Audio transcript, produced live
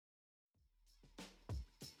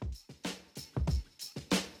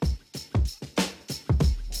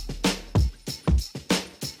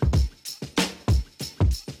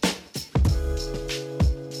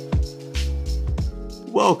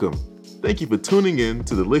Welcome. Thank you for tuning in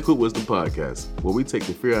to the Liquid Wisdom Podcast, where we take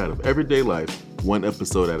the fear out of everyday life, one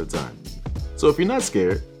episode at a time. So if you're not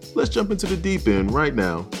scared, let's jump into the deep end right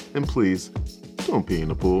now, and please, don't pee in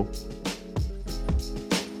the pool.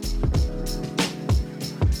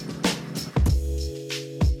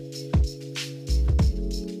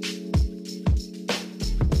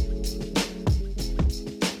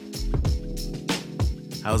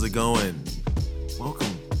 How's it going?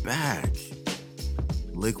 Welcome back.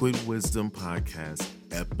 Liquid Wisdom Podcast,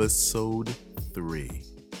 Episode 3.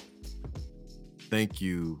 Thank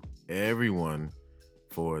you, everyone,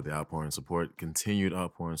 for the outpouring support, continued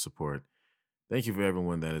outpouring support. Thank you for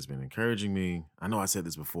everyone that has been encouraging me. I know I said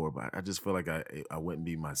this before, but I just feel like I wouldn't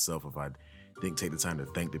be myself if I didn't take the time to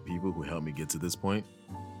thank the people who helped me get to this point.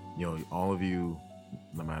 You know, all of you,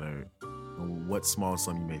 no matter what small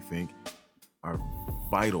sum you may think, are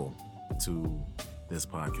vital to this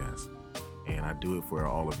podcast. And I do it for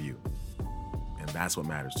all of you. And that's what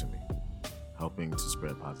matters to me. Helping to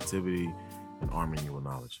spread positivity and arming you with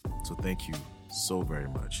knowledge. So thank you so very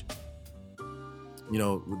much. You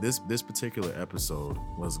know, this particular episode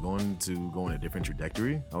was going to go in a different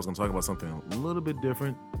trajectory. I was going to talk about something a little bit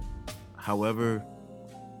different. However,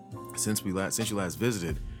 since you last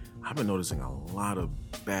visited, I've been noticing a lot of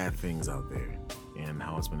bad things out there and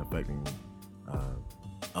how it's been affecting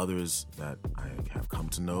others that I have come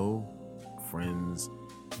to know, friends,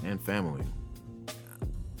 and family.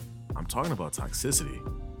 I'm talking about toxicity.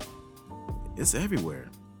 It's everywhere.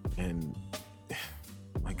 And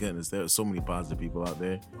my goodness, there are so many positive people out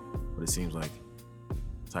there, but it seems like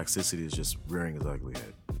toxicity is just rearing its ugly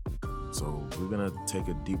head. So we're going to take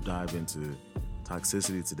a deep dive into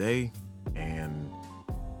toxicity today. And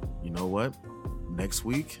you know what? Next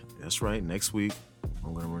week, that's right, next week,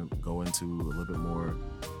 I'm going to go into a little bit more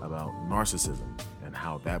about narcissism and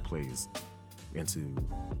how that plays into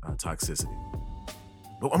toxicity.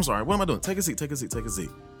 Oh, I'm sorry. What am I doing? Take a seat.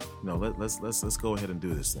 No, let's go ahead and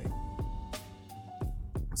do this thing.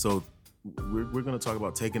 So we're going to talk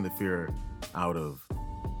about taking the fear out of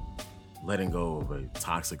letting go of a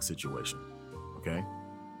toxic situation. Okay.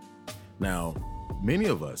 Now, many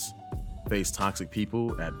of us face toxic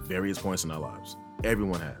people at various points in our lives.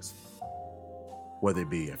 Everyone has. Whether it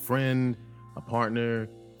be a friend, a partner,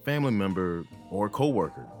 family member, or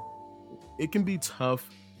coworker. It can be tough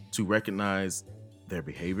to recognize their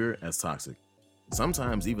behavior as toxic.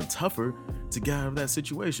 Sometimes even tougher to get out of that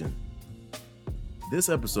situation. This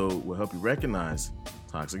episode will help you recognize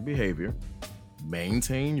toxic behavior,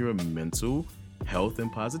 maintain your mental health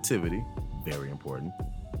and positivity, very important,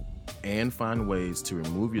 and find ways to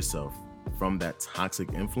remove yourself from that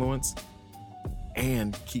toxic influence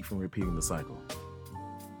and keep from repeating the cycle.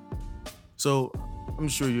 So I'm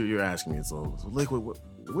sure you're asking me, so Liquid,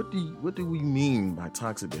 what do we mean by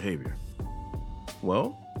toxic behavior?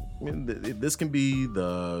 Well, I mean, this can be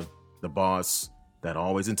the boss that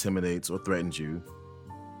always intimidates or threatens you.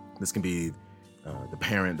 This can be the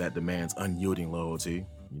parent that demands unyielding loyalty.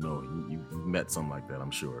 You know, you've met something like that, I'm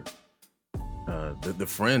sure. The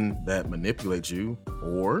friend that manipulates you,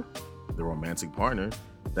 or the romantic partner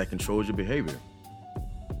that controls your behavior.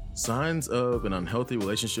 Signs of an unhealthy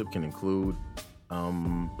relationship can include,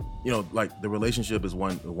 like the relationship is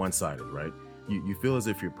one-sided, right? You feel as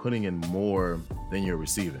if you're putting in more than you're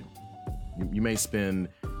receiving. You may spend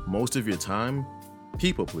most of your time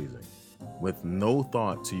people-pleasing with no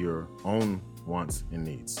thought to your own wants and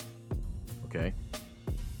needs, okay?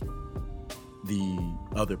 The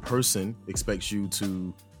other person expects you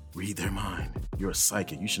to read their mind. You're a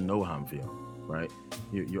psychic. You should know how I'm feeling, right?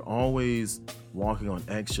 You're always walking on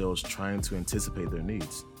eggshells trying to anticipate their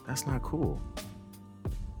needs. That's not cool.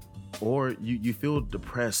 Or you feel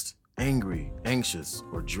depressed, angry, anxious,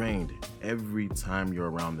 or drained every time you're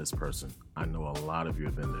around this person. I know a lot of you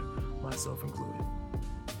have been there, myself included.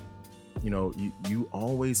 You know, you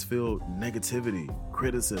always feel negativity,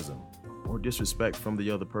 criticism, or disrespect from the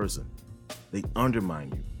other person. They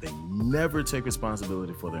undermine you. They never take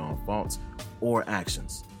responsibility for their own faults or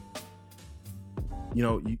actions. You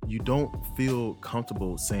know, you don't feel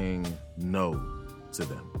comfortable saying no to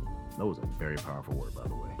them. No is a very powerful word, by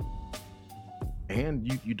the way. And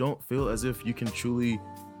you don't feel as if you can truly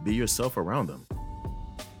be yourself around them.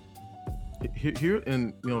 Here,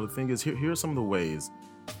 and you know, the thing is, here are some of the ways,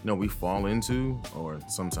 you know, we fall into or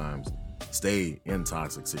sometimes stay in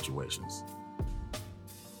toxic situations.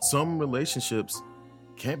 Some relationships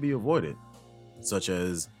can't be avoided, such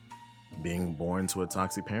as being born to a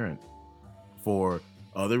toxic parent. For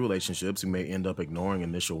other relationships, you may end up ignoring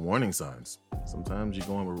initial warning signs. Sometimes you're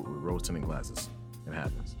going with rose tinted glasses. It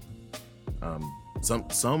happens.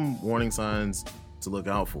 Some warning signs to look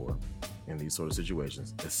out for in these sort of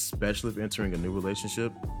situations, especially if entering a new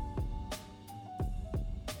relationship.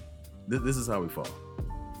 This is how we fall.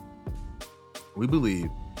 We believe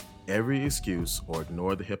every excuse or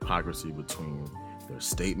ignore the hypocrisy between their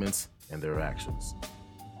statements and their actions,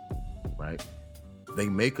 right? They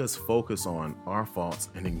make us focus on our faults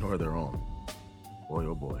and ignore their own. Boy,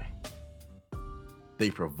 oh boy. They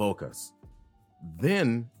provoke us,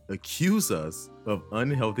 then accuse us of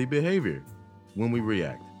unhealthy behavior when we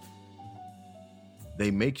react.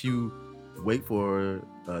 They make you wait for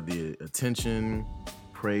the attention,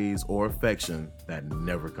 praise, or affection that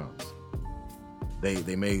never comes.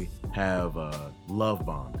 They may have a love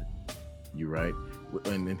bombed you, right?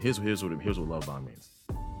 And here's what love bomb means.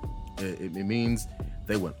 It means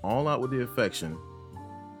they went all out with the affection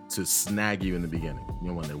to snag you in the beginning. You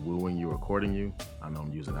know, when they're wooing you or courting you. I know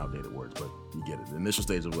I'm using outdated words, but you get it. The initial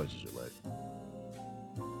stage of the relationship, right?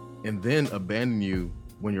 And then abandon you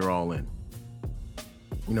when you're all in.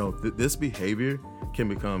 You know, this behavior can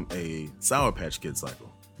become a Sour Patch Kid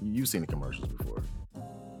cycle. You've seen the commercials before.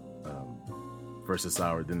 First it's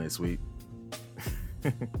sour, then they sweet.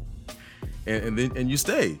 and then you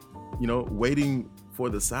stay, you know, waiting for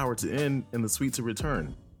the sour to end and the sweet to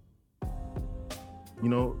return. You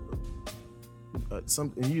know,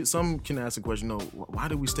 some can ask the question, why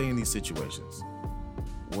do we stay in these situations?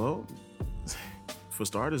 Well, for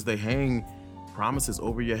starters, they hang promises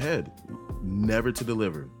over your head, never to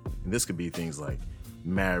deliver. And this could be things like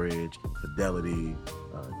marriage, fidelity,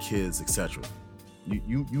 kids, etc.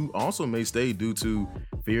 You also may stay due to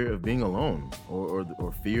fear of being alone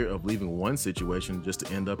or fear of leaving one situation just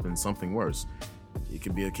to end up in something worse. It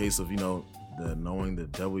could be a case of, knowing the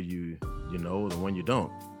devil you know, the one you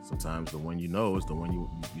don't. Sometimes the one you know is the one you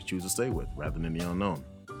choose to stay with rather than the unknown.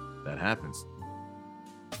 That happens.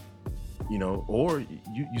 Or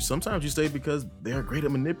you sometimes you stay because they are great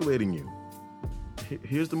at manipulating you.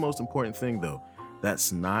 Here's the most important thing though.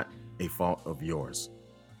 That's not a fault of yours.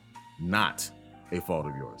 Not a fault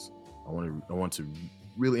of yours. I want to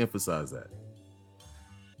really emphasize that.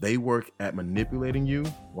 They work at manipulating you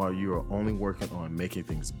while you are only working on making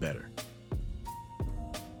things better.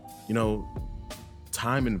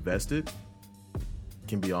 Time invested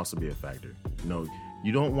can also be a factor.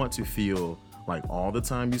 You don't want to feel like all the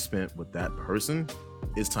time you spent with that person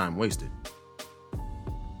is time wasted.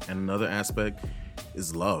 And another aspect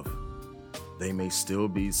is love. There may still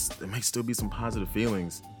be some positive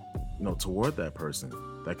feelings, toward that person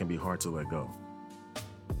that can be hard to let go.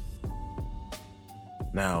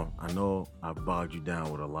 Now, I know I've bogged you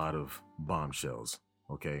down with a lot of bombshells,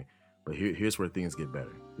 okay? But here's where things get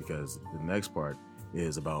better, because the next part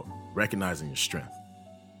is about recognizing your strength.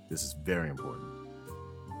 This is very important.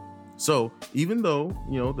 So even though,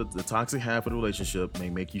 the toxic half of the relationship may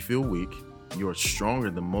make you feel weak, you are stronger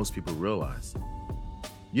than most people realize.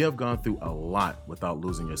 You have gone through a lot without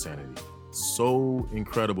losing your sanity. So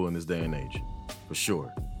incredible in this day and age, for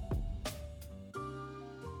sure.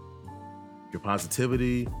 Your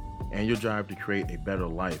positivity and your drive to create a better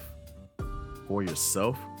life for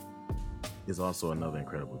yourself is also another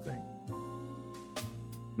incredible thing.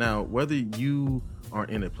 Now, whether you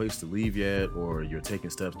aren't in a place to leave yet or you're taking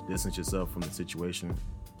steps to distance yourself from the situation,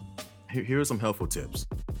 here are some helpful tips.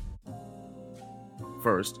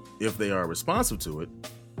 First, if they are responsive to it,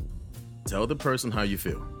 tell the person how you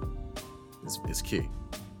feel. It's key.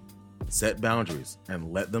 Set boundaries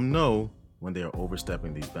and let them know when they are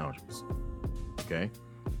overstepping these boundaries. Okay?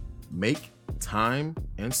 Make time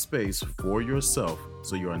and space for yourself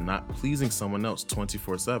so you are not pleasing someone else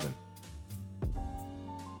 24/7.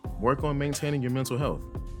 Work on maintaining your mental health.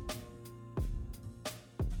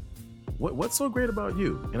 What's so great about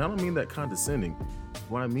you? And I don't mean that condescending.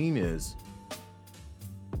 What I mean is,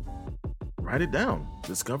 write it down.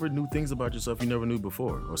 Discover new things about yourself you never knew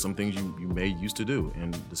before, or some things you may used to do,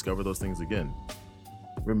 and discover those things again.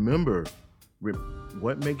 Remember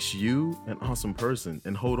what makes you an awesome person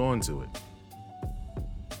and hold on to it.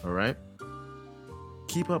 All right?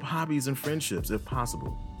 Keep up hobbies and friendships if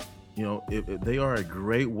possible. If they are a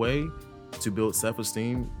great way to build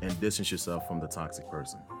self-esteem and distance yourself from the toxic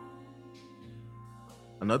person.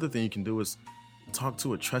 Another thing you can do is talk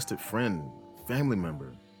to a trusted friend, family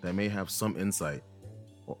member that may have some insight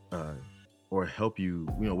or help you,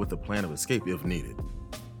 with a plan of escape if needed.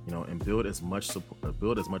 And build as much of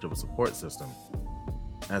a support system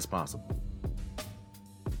as possible.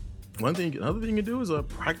 Another thing you can do is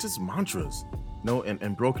practice mantras,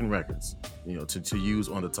 and broken records, to use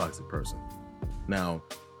on the toxic person. Now,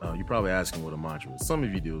 you're probably asking what a mantra is. Some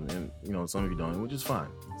of you do, and some of you don't, which is fine.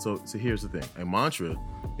 So here's the thing: a mantra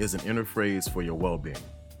is an inner phrase for your well-being.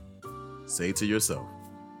 Say to yourself,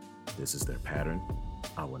 this is their pattern.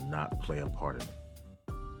 I will not play a part in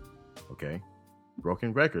it. Okay?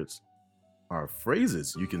 Broken records are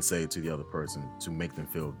phrases you can say to the other person to make them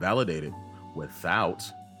feel validated without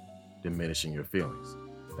diminishing your feelings.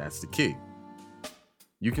 That's the key.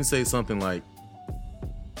 You can say something like,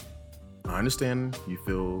 I understand you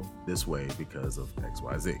feel this way because of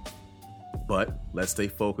XYZ, but let's stay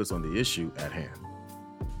focused on the issue at hand.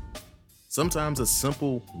 Sometimes a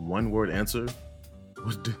simple one-word answer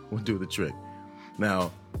will do the trick. Now,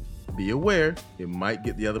 be aware it might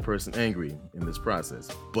get the other person angry in this process,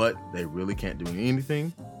 but they really can't do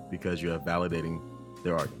anything because you are validating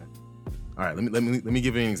their argument. All right, let me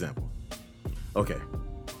give you an example. Okay.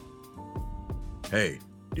 Hey,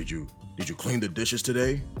 did you clean the dishes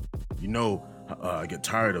today? You know, I get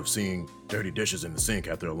tired of seeing dirty dishes in the sink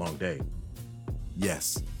after a long day.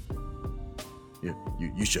 Yes.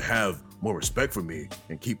 You should have more respect for me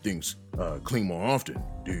and keep things clean more often.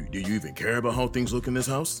 Do you even care about how things look in this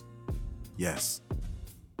house? Yes.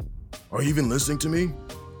 Are you even listening to me?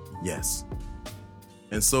 Yes.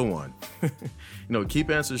 And so on. Keep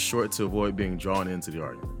answers short to avoid being drawn into the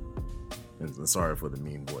argument. And sorry for the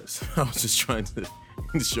mean voice. I was just trying to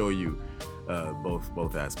show you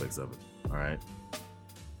both aspects of it. All right.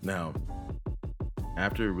 Now,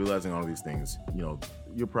 after realizing all of these things,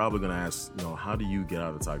 you're probably going to ask, how do you get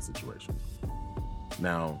out of the toxic situation?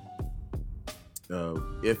 Now,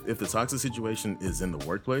 if the toxic situation is in the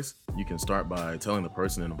workplace, you can start by telling the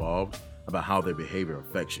person involved about how their behavior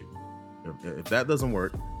affects you. If that doesn't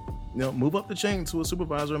work, move up the chain to a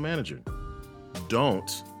supervisor or manager.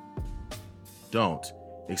 Don't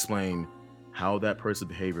explain how that person's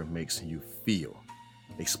behavior makes you feel.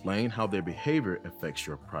 Explain how their behavior affects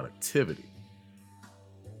your productivity.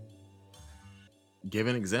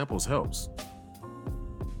 Giving examples helps.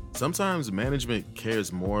 Sometimes management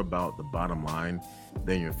cares more about the bottom line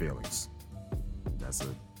than your feelings. That's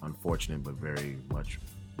an unfortunate but very much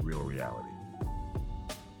real reality.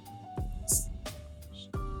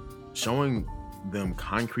 Showing them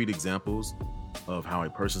concrete examples of how a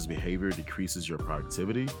person's behavior decreases your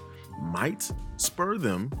productivity might spur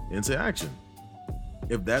them into action.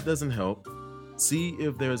 If that doesn't help, see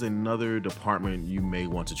if there's another department you may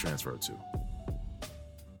want to transfer to.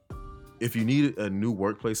 If you need a new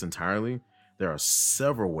workplace entirely, there are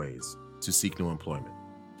several ways to seek new employment.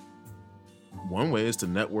 One way is to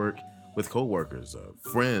network with coworkers,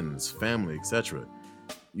 friends, family, etc.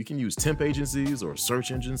 You can use temp agencies or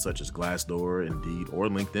search engines such as Glassdoor, Indeed, or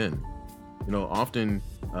LinkedIn. Often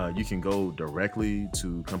you can go directly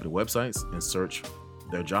to company websites and search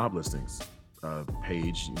their job listings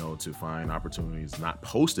page, to find opportunities not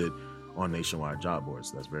posted on nationwide job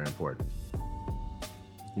boards. That's very important.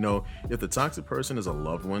 If the toxic person is a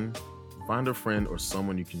loved one, find a friend or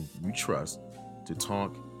someone you trust to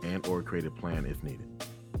talk and or create a plan if needed.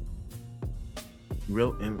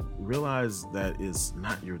 Realize that it's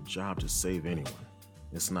not your job to save anyone.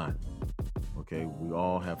 It's not. Okay, we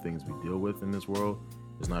all have things we deal with in this world.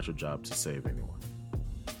 It's not your job to save anyone.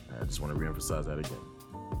 I just want to reemphasize that again.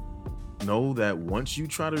 Know that once you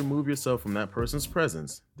try to remove yourself from that person's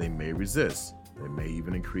presence, they may resist. They may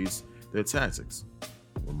even increase their tactics.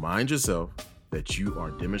 Remind yourself that you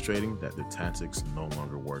are demonstrating that the tactics no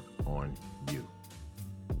longer work on you.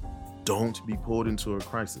 Don't be pulled into a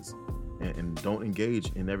crisis and don't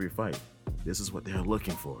engage in every fight. This is what they're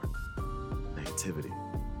looking for. Negativity.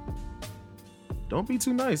 Don't be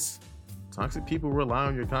too nice. Toxic people rely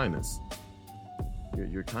on your kindness.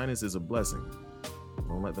 Your kindness is a blessing.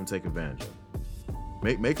 Don't let them take advantage of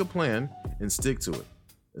it. Make a plan and stick to it,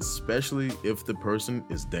 especially if the person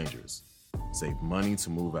is dangerous. Save money to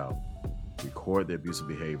move out. Record their abusive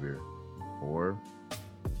behavior, or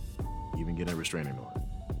even get a restraining order.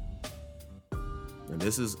 And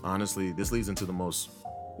this leads into the most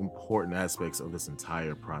important aspects of this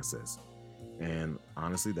entire process. And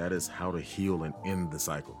honestly, that is how to heal and end the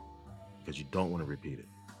cycle, because you don't want to repeat it.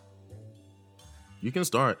 You can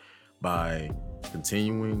start by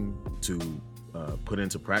continuing to put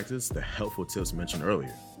into practice the helpful tips mentioned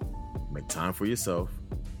earlier. Make time for yourself,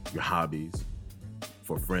 your hobbies,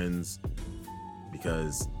 for friends,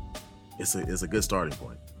 because it's a good starting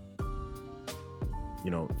point.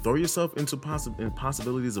 Throw yourself into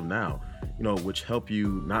possibilities of now, which help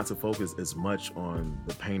you not to focus as much on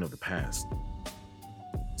the pain of the past.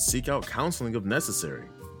 Seek out counseling if necessary.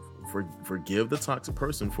 Forgive the toxic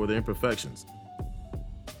person for their imperfections.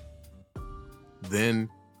 Then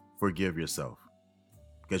forgive yourself.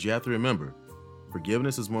 Because you have to remember,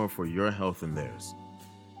 forgiveness is more for your health than theirs.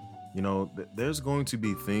 There's going to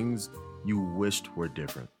be things you wished were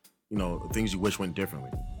different. Things you wish went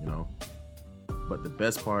differently, But the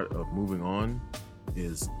best part of moving on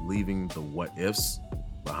is leaving the what ifs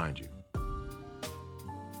behind you.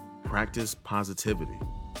 Practice positivity.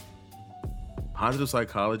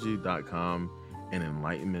 PositivePsychology.com and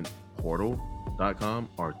EnlightenmentPortal.com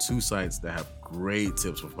are two sites that have great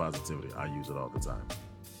tips for positivity. I use it all the time.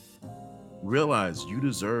 Realize you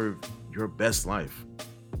deserve your best life.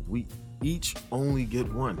 We each only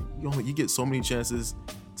get one. You get so many chances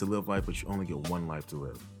to live life, but you only get one life to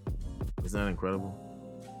live. Isn't that incredible?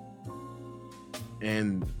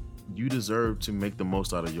 And you deserve to make the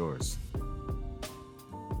most out of yours.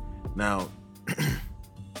 Now,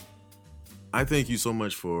 I thank you so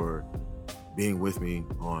much for being with me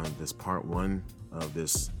on this part one of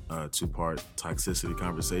this two-part toxicity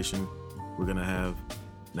conversation we're going to have.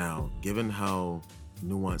 Now, given how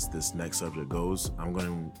nuanced this next subject goes, I'm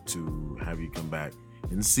going to have you come back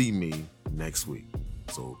and see me next week.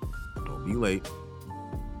 So don't be late.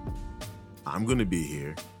 I'm going to be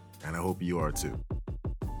here, and I hope you are too.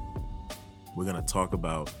 We're going to talk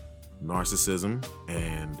about narcissism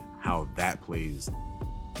and how that plays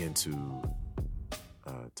into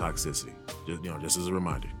toxicity. Just as a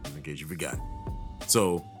reminder, just in case you forgot.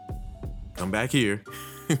 So come back here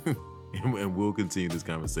and we'll continue this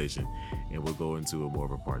conversation, and we'll go into more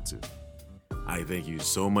of a part two. I thank you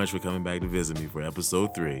so much for coming back to visit me for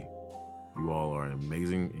episode 3. You all are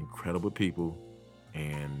amazing, incredible people,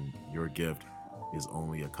 and your gift is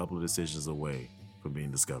only a couple of decisions away from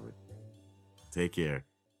being discovered. Take care.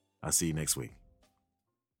 I'll see you next week.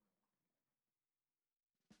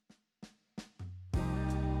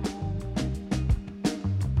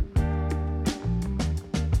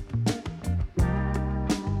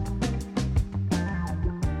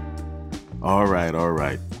 All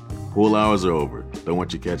right. Pool hours are over. Don't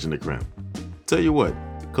want you catching the cramp. Tell you what,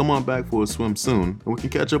 come on back for a swim soon and we can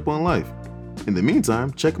catch up on life. In the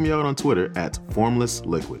meantime, check me out on Twitter at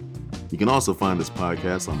FormlessLiquid. You can also find this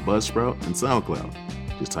podcast on Buzzsprout and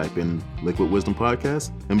SoundCloud. Just type in Liquid Wisdom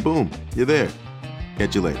Podcast and boom, you're there.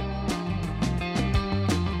 Catch you later.